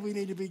attitude we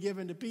need to be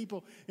giving to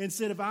people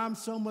instead of I'm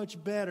so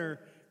much better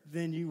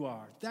than you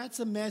are. That's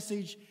a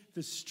message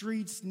the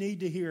streets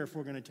need to hear if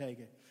we're going to take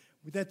it.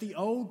 That the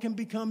old can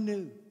become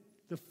new.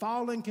 The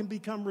fallen can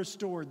become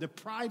restored. The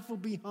prideful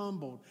be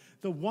humbled.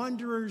 The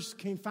wanderers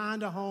can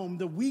find a home.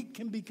 The weak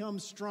can become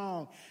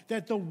strong.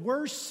 That the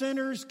worst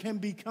sinners can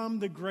become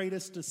the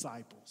greatest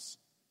disciples.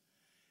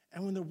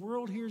 And when the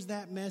world hears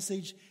that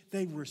message,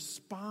 they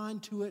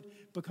respond to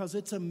it because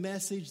it's a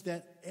message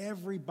that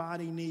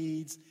everybody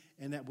needs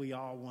and that we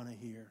all want to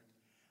hear.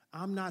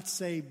 I'm not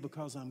saved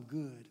because I'm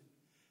good.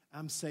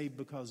 I'm saved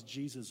because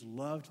Jesus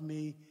loved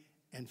me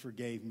and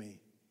forgave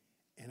me.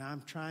 And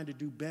I'm trying to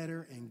do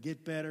better and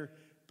get better,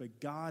 but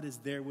God is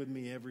there with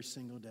me every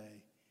single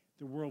day.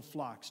 The world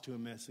flocks to a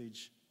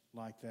message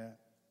like that.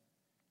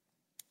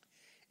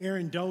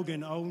 Aaron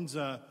Dogan owns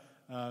a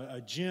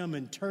gym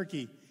in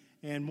Turkey,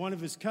 and one of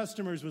his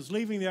customers was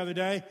leaving the other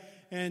day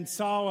and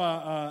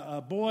saw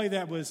a boy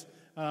that was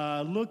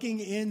looking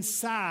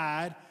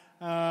inside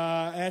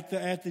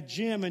at the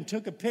gym and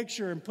took a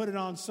picture and put it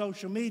on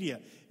social media.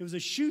 It was a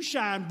shoe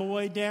shine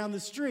boy down the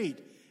street.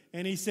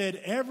 And he said,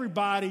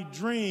 everybody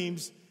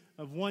dreams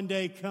of one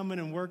day coming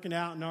and working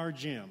out in our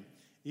gym,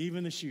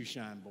 even the shoe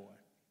shine boy.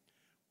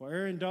 Well,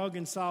 Aaron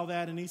Dogan saw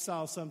that and he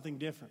saw something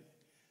different.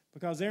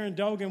 Because Aaron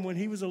Dogan, when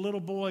he was a little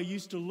boy,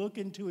 used to look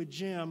into a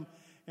gym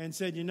and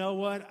said, you know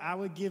what, I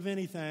would give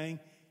anything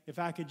if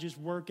I could just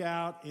work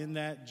out in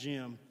that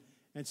gym.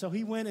 And so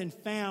he went and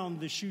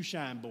found the shoe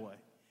shine boy.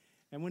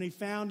 And when he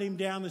found him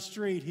down the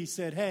street, he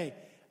said, hey,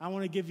 I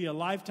want to give you a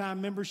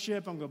lifetime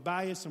membership. I'm going to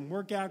buy you some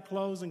workout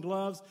clothes and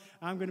gloves.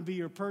 I'm going to be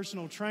your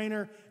personal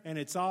trainer, and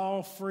it's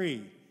all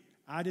free.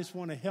 I just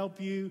want to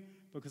help you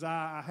because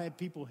I had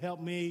people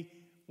help me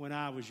when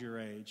I was your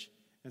age.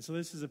 And so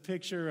this is a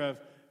picture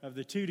of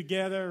the two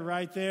together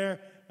right there.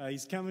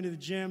 He's coming to the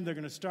gym. They're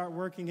going to start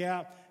working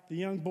out. The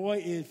young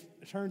boy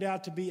turned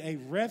out to be a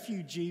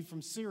refugee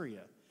from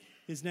Syria.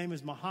 His name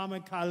is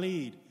Muhammad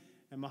Khalid.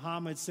 And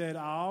Muhammad said,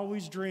 I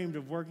always dreamed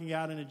of working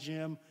out in a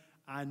gym.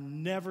 I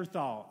never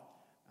thought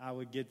I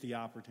would get the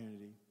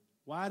opportunity.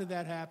 Why did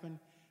that happen?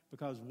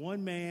 Because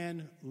one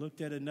man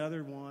looked at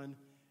another one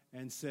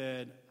and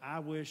said, I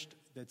wished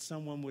that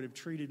someone would have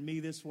treated me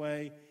this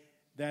way.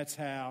 That's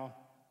how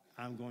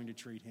I'm going to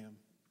treat him.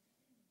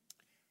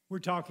 We're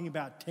talking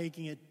about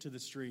taking it to the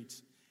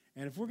streets.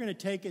 And if we're going to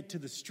take it to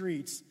the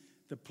streets,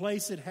 the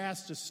place it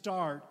has to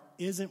start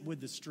isn't with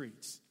the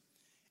streets.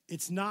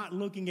 It's not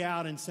looking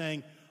out and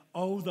saying,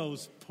 oh,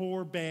 those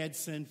poor, bad,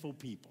 sinful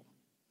people.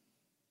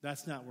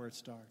 That's not where it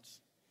starts.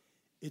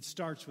 It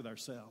starts with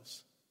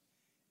ourselves.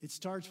 It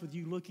starts with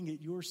you looking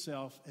at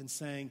yourself and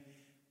saying,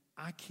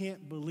 I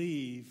can't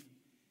believe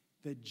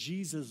that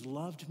Jesus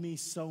loved me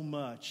so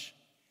much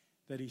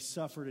that he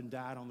suffered and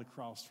died on the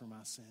cross for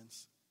my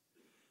sins.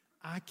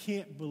 I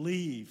can't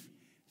believe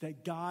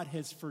that God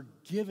has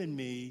forgiven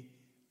me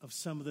of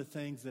some of the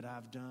things that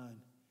I've done.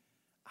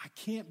 I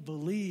can't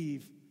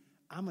believe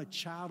I'm a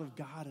child of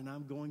God and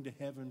I'm going to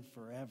heaven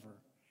forever.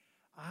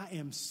 I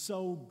am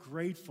so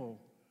grateful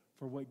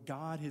for what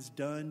God has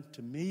done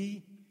to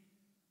me.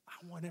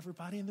 I want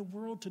everybody in the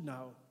world to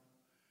know.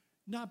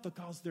 Not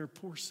because they're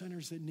poor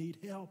sinners that need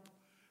help,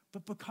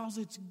 but because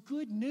it's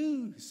good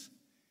news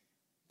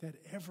that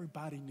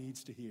everybody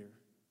needs to hear.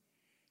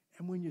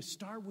 And when you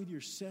start with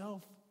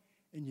yourself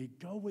and you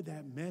go with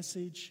that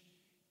message,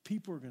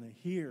 people are going to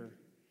hear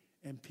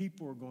and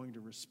people are going to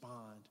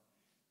respond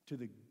to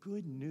the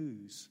good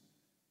news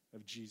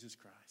of Jesus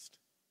Christ.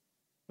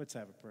 Let's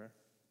have a prayer.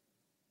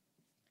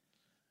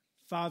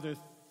 Father,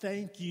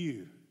 thank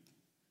you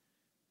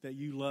that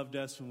you loved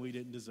us when we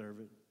didn't deserve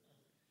it.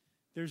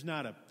 There's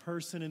not a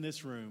person in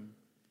this room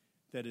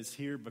that is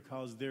here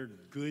because they're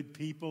good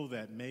people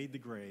that made the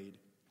grade.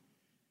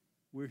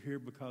 We're here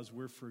because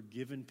we're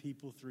forgiven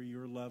people through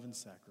your love and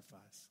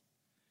sacrifice.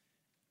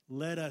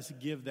 Let us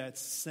give that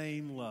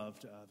same love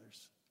to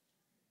others.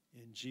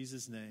 In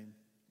Jesus' name,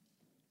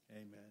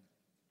 amen.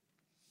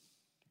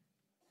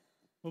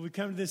 Well, we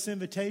come to this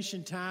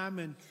invitation time,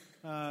 and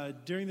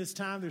during this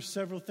time, there's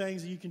several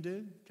things that you can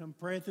do. Come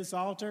pray at this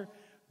altar.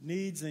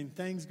 needs and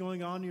things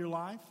going on in your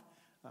life,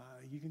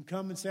 you can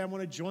come and say, I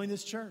want to join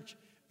this church,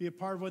 be a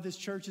part of what this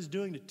church is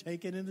doing to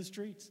take it in the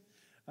streets.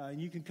 And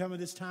you can come at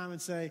this time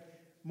and say,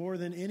 more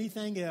than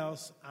anything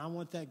else, I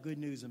want that good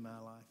news in my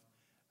life.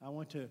 I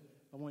want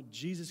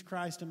Jesus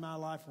Christ in my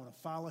life. I want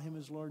to follow him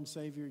as Lord and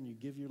Savior, and you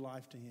give your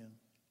life to him.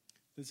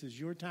 This is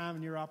your time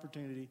and your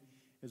opportunity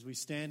as we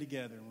stand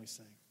together and we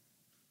sing.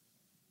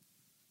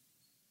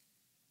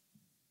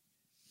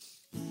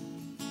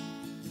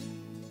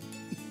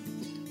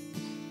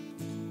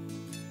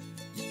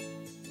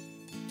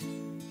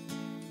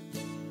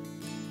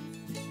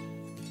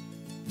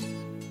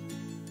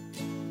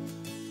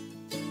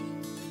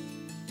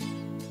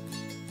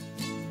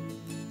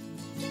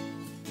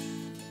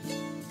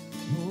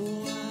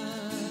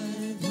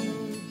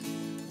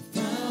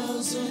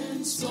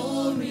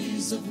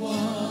 Stories of what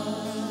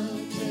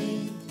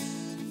they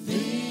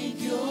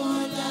think you're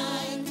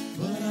like,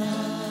 but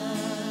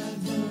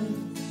I've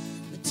heard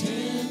the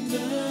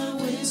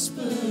tender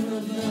whisper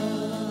of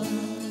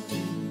love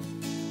in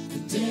the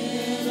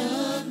dead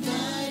of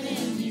night,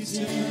 and you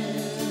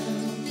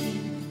tell me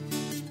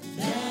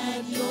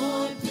that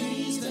you're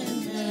pleased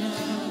and that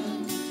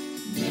I'm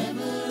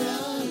never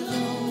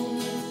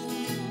alone.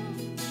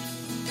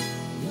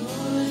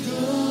 You're a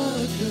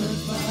good, good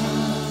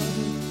Father.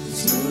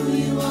 It's who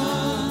you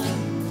are.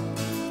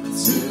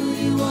 It's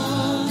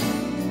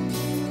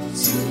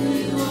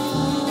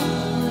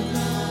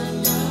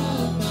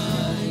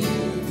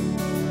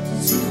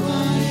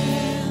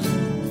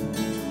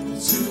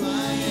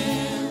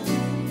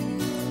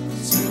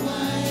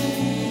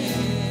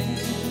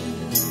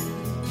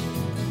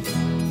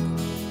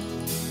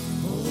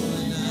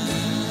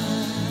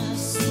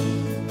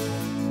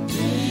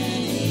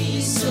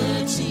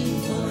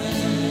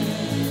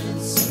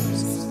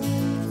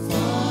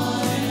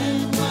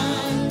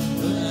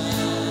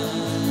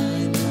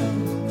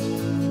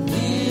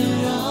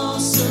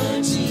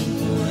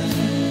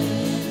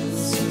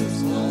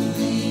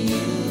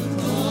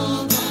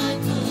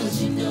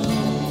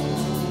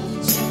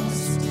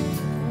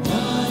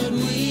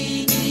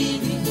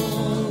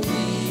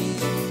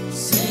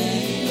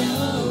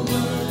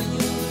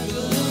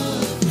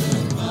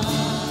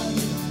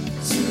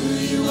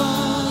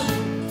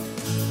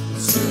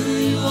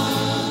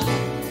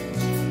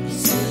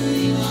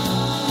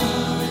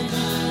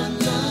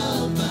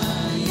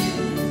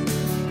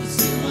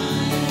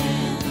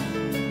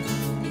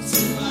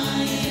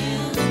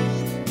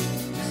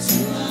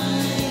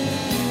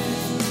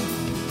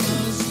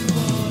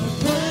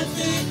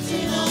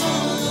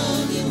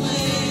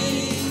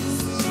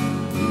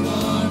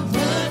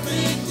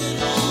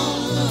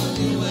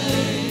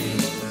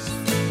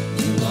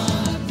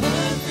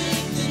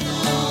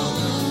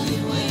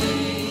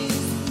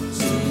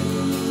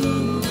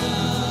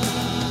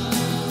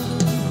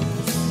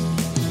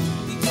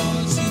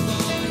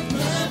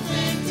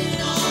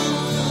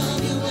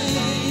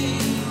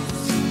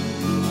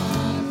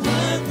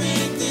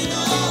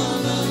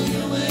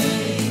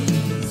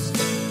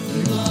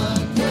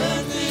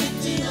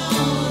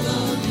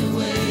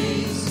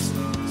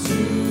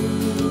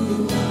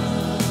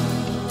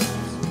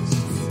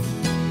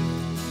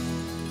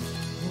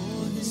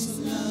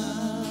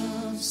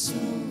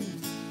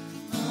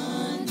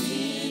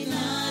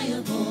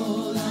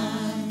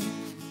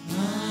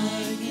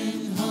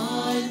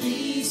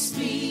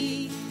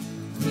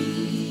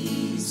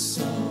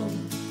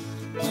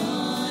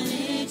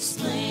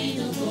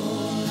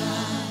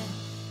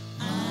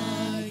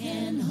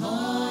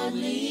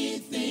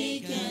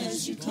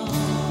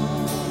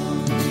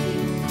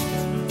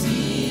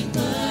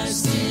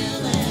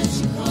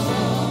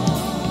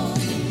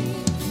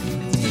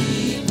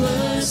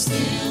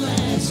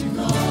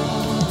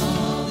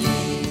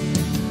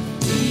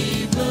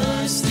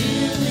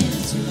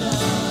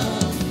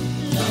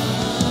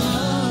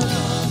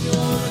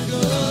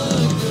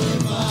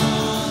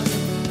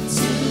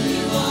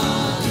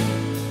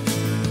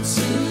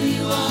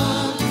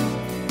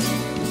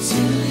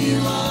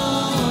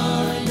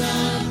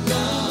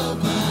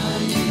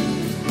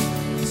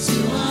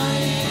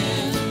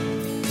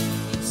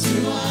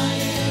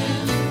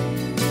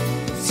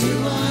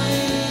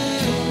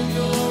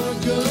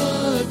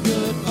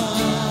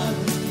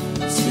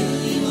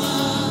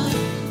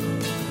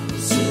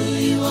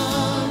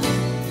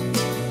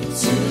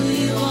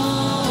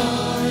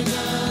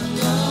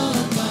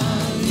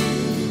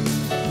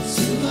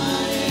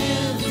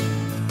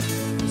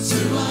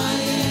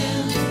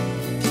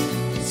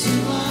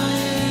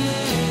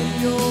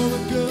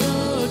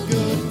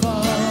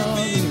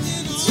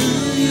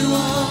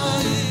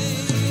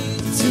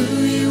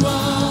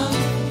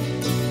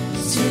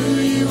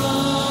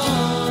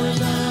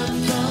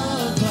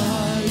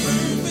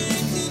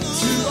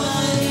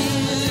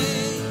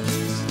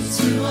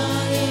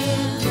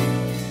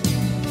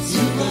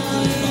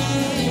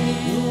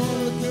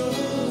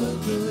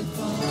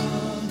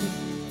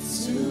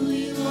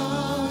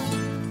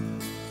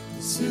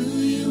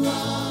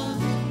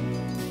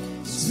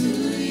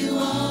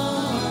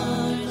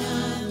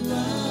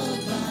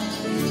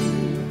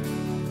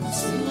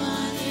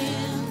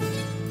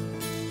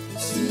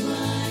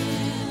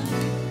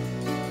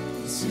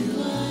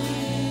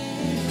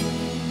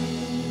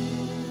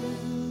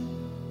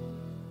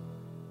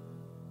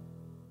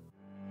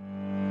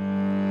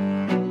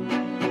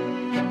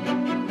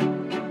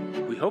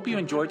hope you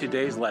enjoyed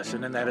today's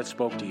lesson and that it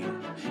spoke to you.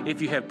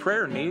 If you have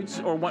prayer needs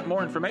or want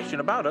more information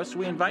about us,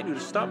 we invite you to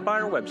stop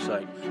by our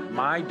website,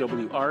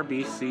 mywrbc.org,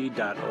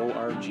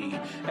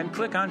 and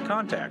click on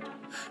Contact.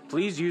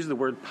 Please use the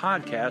word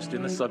podcast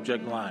in the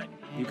subject line.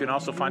 You can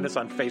also find us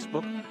on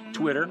Facebook,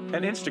 Twitter,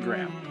 and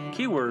Instagram.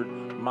 Keyword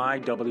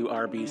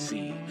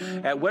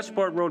MyWRBC. At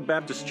Westport Road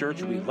Baptist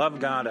Church, we love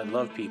God and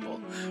love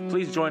people.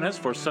 Please join us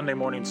for Sunday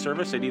morning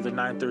service at either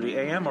 9:30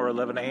 a.m. or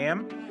 11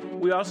 a.m.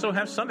 We also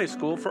have Sunday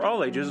school for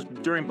all ages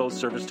during both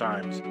service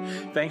times.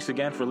 Thanks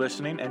again for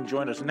listening, and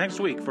join us next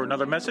week for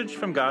another message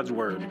from God's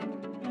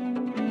Word.